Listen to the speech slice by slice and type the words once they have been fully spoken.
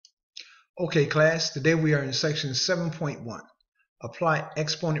Okay, class, today we are in section 7.1. Apply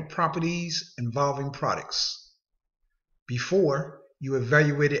exponent properties involving products. Before, you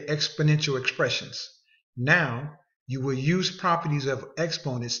evaluated exponential expressions. Now, you will use properties of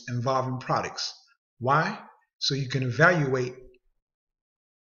exponents involving products. Why? So you can evaluate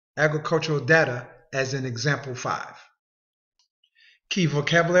agricultural data as in example 5. Key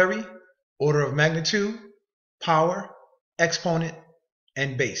vocabulary: order of magnitude, power, exponent,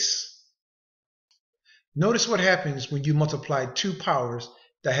 and base. Notice what happens when you multiply two powers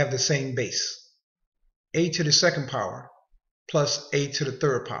that have the same base. A to the second power plus a to the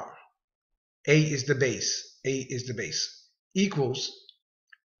third power. A is the base. A is the base. Equals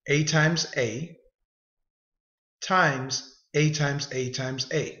a times a times a times a times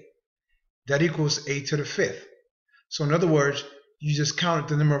a. That equals a to the fifth. So in other words, you just counted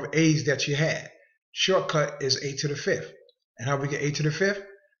the number of a's that you had. Shortcut is a to the fifth. And how do we get a to the fifth?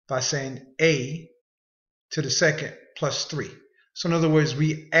 By saying a to the second plus 3. So in other words,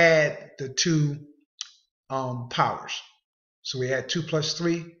 we add the two powers. So we add 2 plus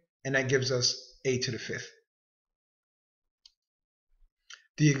 3, and that gives us a to the fifth.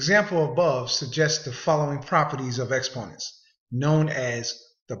 The example above suggests the following properties of exponents, known as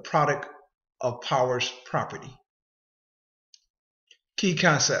the product of powers property. Key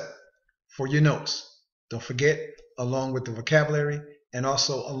concept for your notes. Don't forget, along with the vocabulary and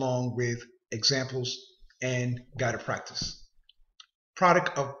also along with examples and guided practice.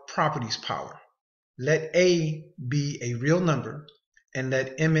 Product of properties power. Let a be a real number and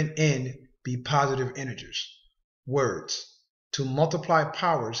let m and n be positive integers. Words. To multiply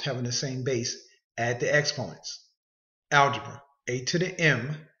powers having the same base, add the exponents. Algebra. A to the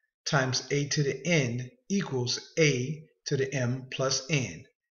m times a to the n equals a to the m plus n.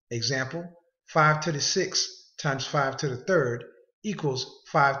 Example, 5 to the 6th times 5 to the 3rd equals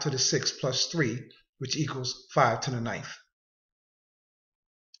 5 to the 6th plus 3, which equals 5 to the 9th.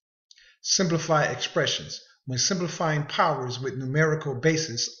 Simplify expressions. When simplifying powers with numerical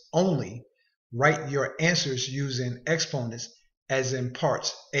basis only, write your answers using exponents as in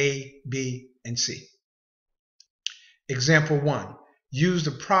parts A, B, and C. Example 1. Use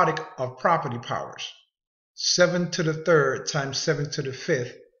the product of property powers. 7 to the 3rd times 7 to the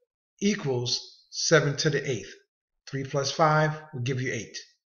 5th equals 7 to the 8th. 3 plus 5 will give you 8.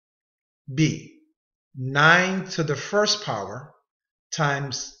 B. 9 to the first power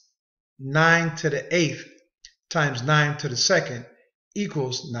times 9 to the 8th times 9 to the 2nd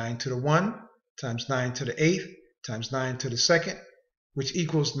equals 9 to the 1 times 9 to the 8th times 9 to the 2nd, which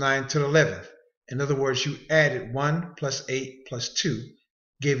equals 9 to the 11th. In other words, you added 1 plus 8 plus 2,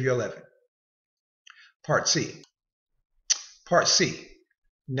 gave you 11. Part C. Part C.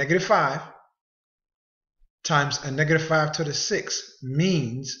 Negative 5 times a negative 5 to the 6th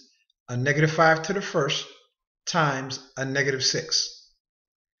means a negative 5 to the 1st times a negative 6,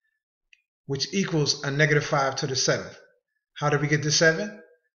 which equals a negative 5 to the 7th. How did we get to 7?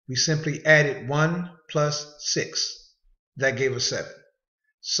 We simply added 1 plus 6. That gave us 7.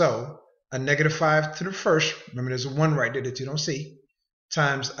 So a negative 5 to the 1st, remember there's a 1 right there that you don't see,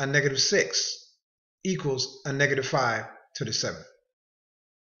 times a negative 6 equals a negative 5 to the 7th.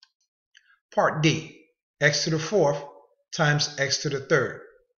 Part D. X to the 4th times x to the 3rd.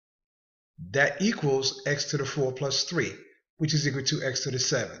 That equals x to the 4 plus 3, which is equal to x to the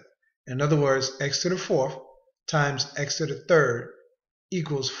 7th. In other words, x to the 4th times x to the 3rd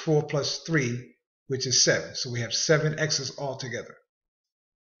equals 4 plus 3, which is 7. So we have 7 x's altogether.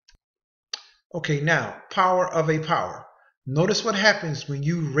 Okay, now, power of a power. Notice what happens when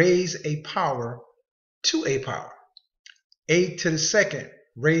you raise a power to a power. A to the 2nd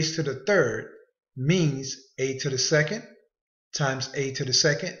raised to the 3rd means a to the 2nd times a to the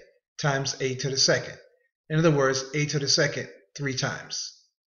 2nd times a to the 2nd. In other words, a to the 2nd 3 times.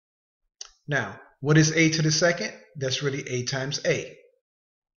 Now, what is a to the 2nd? That's really a times a.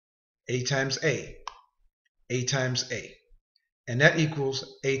 A times a. A times a. And that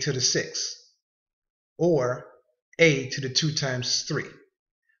equals a to the 6th. Or a to the 2 times 3.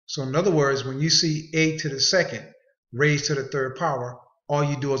 So in other words, when you see a to the 2nd raised to the 3rd power, all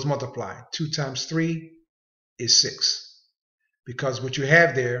you do is multiply. 2 times 3 is 6. Because what you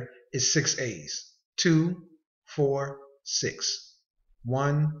have there is 6 a's. 2, 4, 6.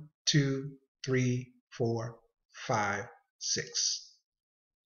 1, 2, 3, 4, 5, 6.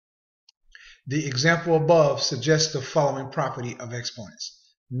 The example above suggests the following property of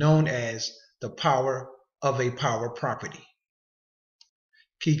exponents, known as the power of a power property.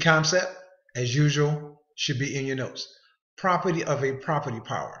 Key concept, as usual, should be in your notes. Property of a property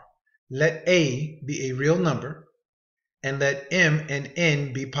power. Let a be a real number and let m and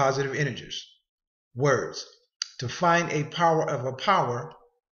n be positive integers. Words. To find a power of a power,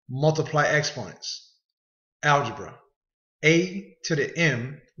 multiply exponents. Algebra. A to the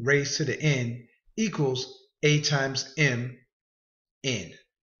m raised to the n equals a times m n.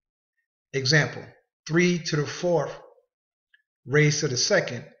 Example. 3 to the 4th raised to the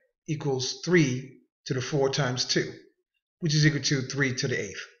 2nd equals 3 to the 4 times 2, which is equal to 3 to the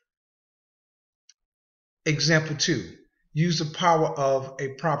 8th. Example 2. Use the power of a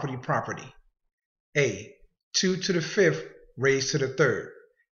property. A, 2 to the 5th raised to the 3rd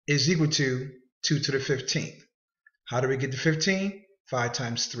is equal to 2 to the 15th. How do we get to 15? 5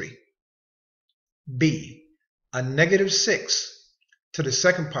 times 3. B, a negative 6 to the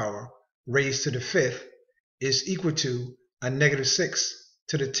 2nd power raised to the 5th is equal to a negative 6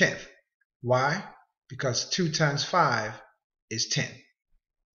 to the 10th. Why? Because 2 times 5 is 10.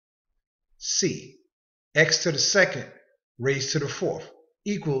 C, x to the 2nd raised to the 4th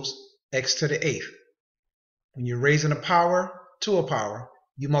equals x to the 8th. When you're raising a power to a power,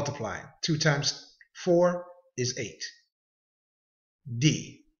 you multiply. 2 times 4 is 8.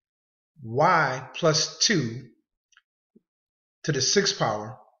 D, y plus 2 to the 6th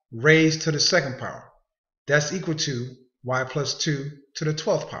power raised to the 2nd power. That's equal to y plus 2 to the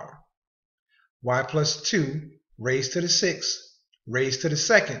 12th power. Y plus 2 raised to the 6th raised to the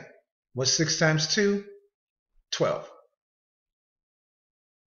 2nd. What's 6 times 2? 12.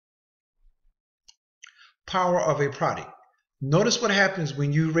 Power of a product. Notice what happens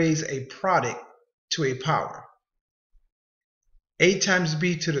when you raise a product to a power. A times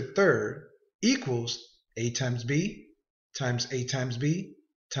b to the 3rd equals a times b times a times b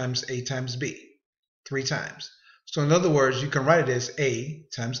times a times b. 3 times. So in other words, you can write it as a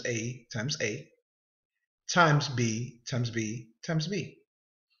times a times a times b times b times b.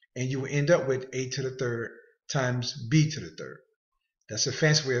 And you will end up with a to the 3rd times b to the 3rd. That's a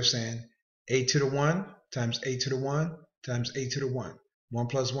fancy way of saying a to the 1 times a to the 1 times a to the 1. 1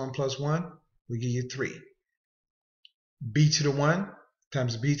 plus 1 plus 1 will give you 3. B to the 1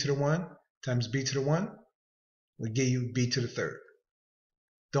 times b to the 1 times b to the 1 will give you b to the 3rd.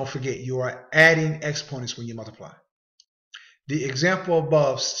 Don't forget, you are adding exponents when you multiply. The example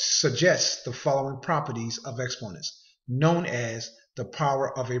above suggests the following properties of exponents, known as the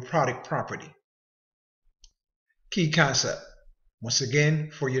power of a product property. Key concept. Once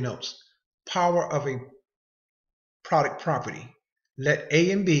again, for your notes. Power of a product property. Let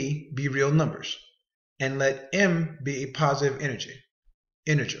a and b be real numbers, and let m be a positive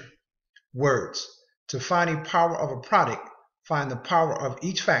integer. Words. To find a power of a product, find the power of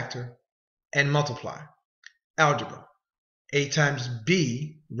each factor and multiply. Algebra. A times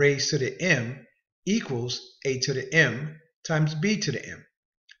b raised to the m equals a to the m times b to the m.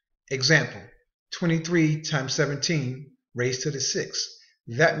 Example. 23 times 17 raised to the 6th.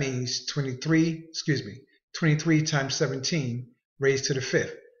 That means 23 times 17 raised to the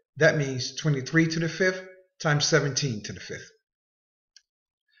 5th. That means 23 to the 5th times 17 to the 5th.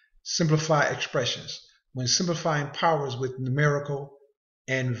 Simplify expressions. When simplifying powers with numerical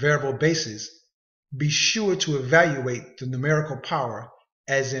and variable bases, be sure to evaluate the numerical power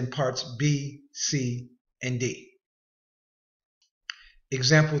as in parts B, C, and D.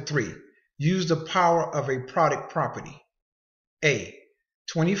 Example 3. Use the power of a product property. A.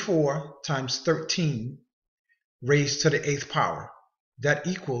 24 times 13 raised to the 8th power. That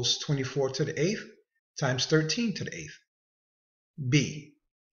equals 24 to the 8th times 13 to the 8th. B.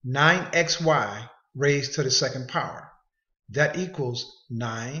 9xy raised to the 2nd power. That equals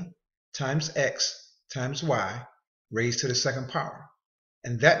 9 times x times y raised to the 2nd power.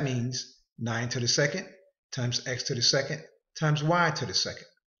 And that means 9 to the 2nd times x to the 2nd times y to the 2nd.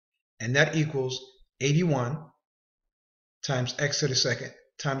 And that equals 81 times x to the 2nd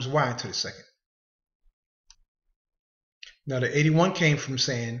times y to the 2nd. Now the 81 came from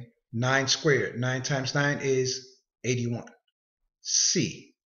saying 9 squared. 9 times 9 is 81.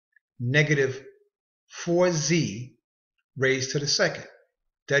 C. Negative 4z raised to the 2nd.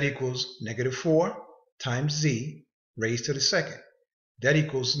 That equals negative 4 times z raised to the 2nd. That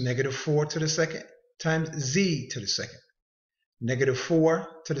equals negative 4 to the 2nd times z to the 2nd. Negative 4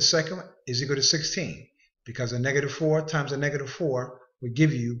 to the 2nd is equal to 16, because a negative 4 times a negative 4 would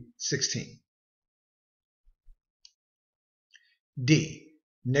give you 16. D.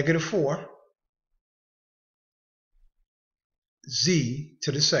 Negative 4 z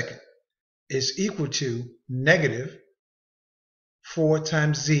to the 2nd is equal to negative 4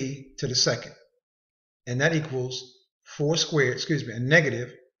 times z to the 2nd. And that equals 4 squared, a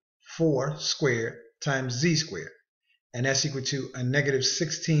negative 4 squared times z squared. And that's equal to a negative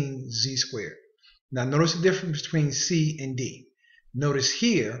 16z squared. Now notice the difference between C and D. Notice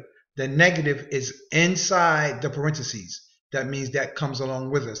here the negative is inside the parentheses. That means that comes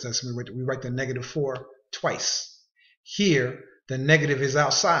along with us. That's when we write the -4 twice. Here the negative is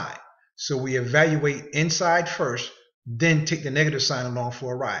outside. So we evaluate inside first, then take the negative sign along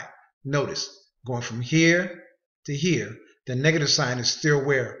for a ride. Notice, going from here to here, the negative sign is still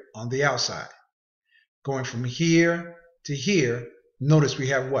where? On the outside. Going from here to here, notice we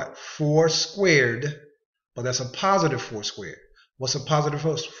have what? 4 squared, but that's a positive 4 squared. What's a positive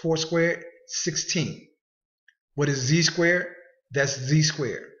 4 squared? 16. What is z squared? That's z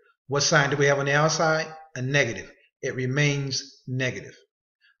squared. What sign do we have on the outside? A negative. It remains negative.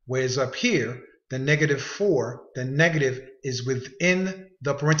 Whereas up here, the -4, the negative is within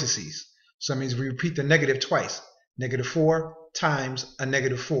the parentheses. So it means we repeat the negative twice. -4 times a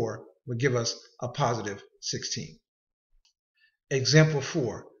 -4 will give us a positive 16. Example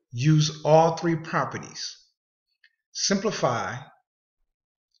 4. Use all three properties. Simplify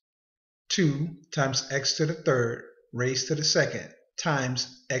 2 times x to the third raised to the second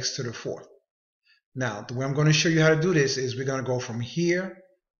times x to the fourth. Now, the way I'm going to show you how to do this is we're going to go from here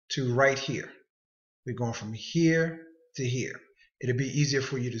to right here. We're going from here to here. It'll be easier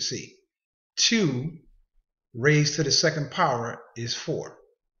for you to see. 2 raised to the second power is 4.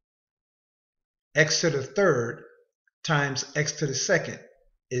 X to the third times x to the second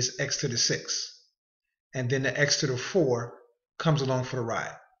is x to the 6. And then the x to the 4 comes along for the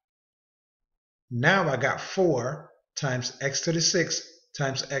ride. Now I got 4 times x to the 6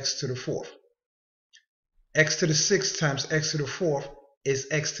 times x to the 4th. X to the 6 times x to the 4th is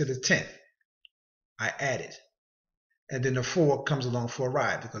x to the 10th. I added. And then the 4 comes along for a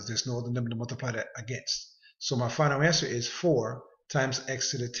ride because there's no other number to multiply that against. So my final answer is 4 times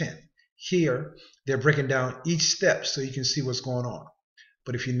x to the 10th. Here, they're breaking down each step so you can see what's going on.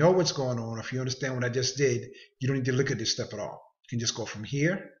 But if you know what's going on, if you understand what I just did, you don't need to look at this step at all. You can just go from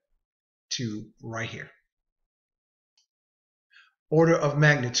here to right here. Order of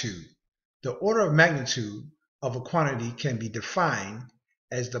magnitude. The order of magnitude of a quantity can be defined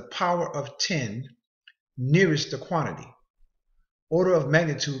as the power of 10 nearest the quantity. Order of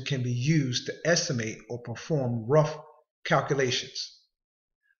magnitude can be used to estimate or perform rough calculations.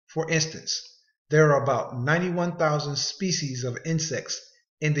 For instance, there are about 91,000 species of insects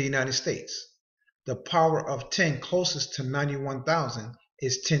in the United States. The power of 10 closest to 91,000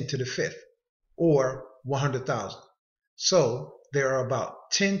 is 10 to the 5th, or 100,000. So there are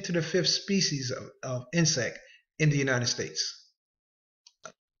about 10 to the 5th species of insect in the United States.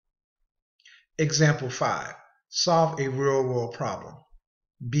 Example 5. Solve a real-world problem.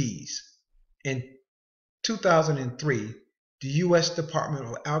 Bees. In 2003, the U.S. Department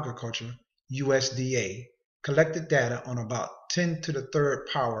of Agriculture, USDA, collected data on about 10 to the 3rd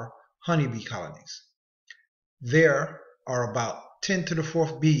power honeybee colonies. There are about 10 to the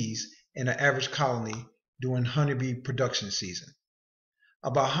 4th bees in an average colony during honeybee production season.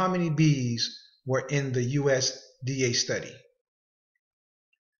 About how many bees were in the USDA study?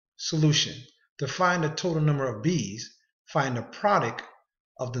 Solution. To find the total number of bees, find the product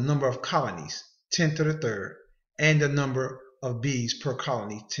of the number of colonies, 10 to the 3rd, and the number of bees per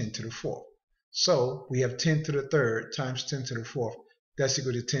colony, 10 to the 4th. So we have 10 to the 3rd times 10 to the 4th. That's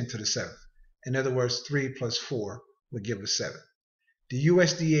equal to 10 to the 7th. In other words, 3 plus 4 would give us 7. The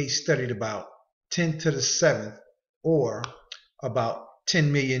USDA studied about 10 to the 7th, or about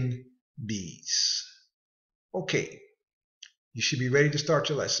 10 million bees. Okay, you should be ready to start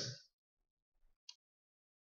your lesson.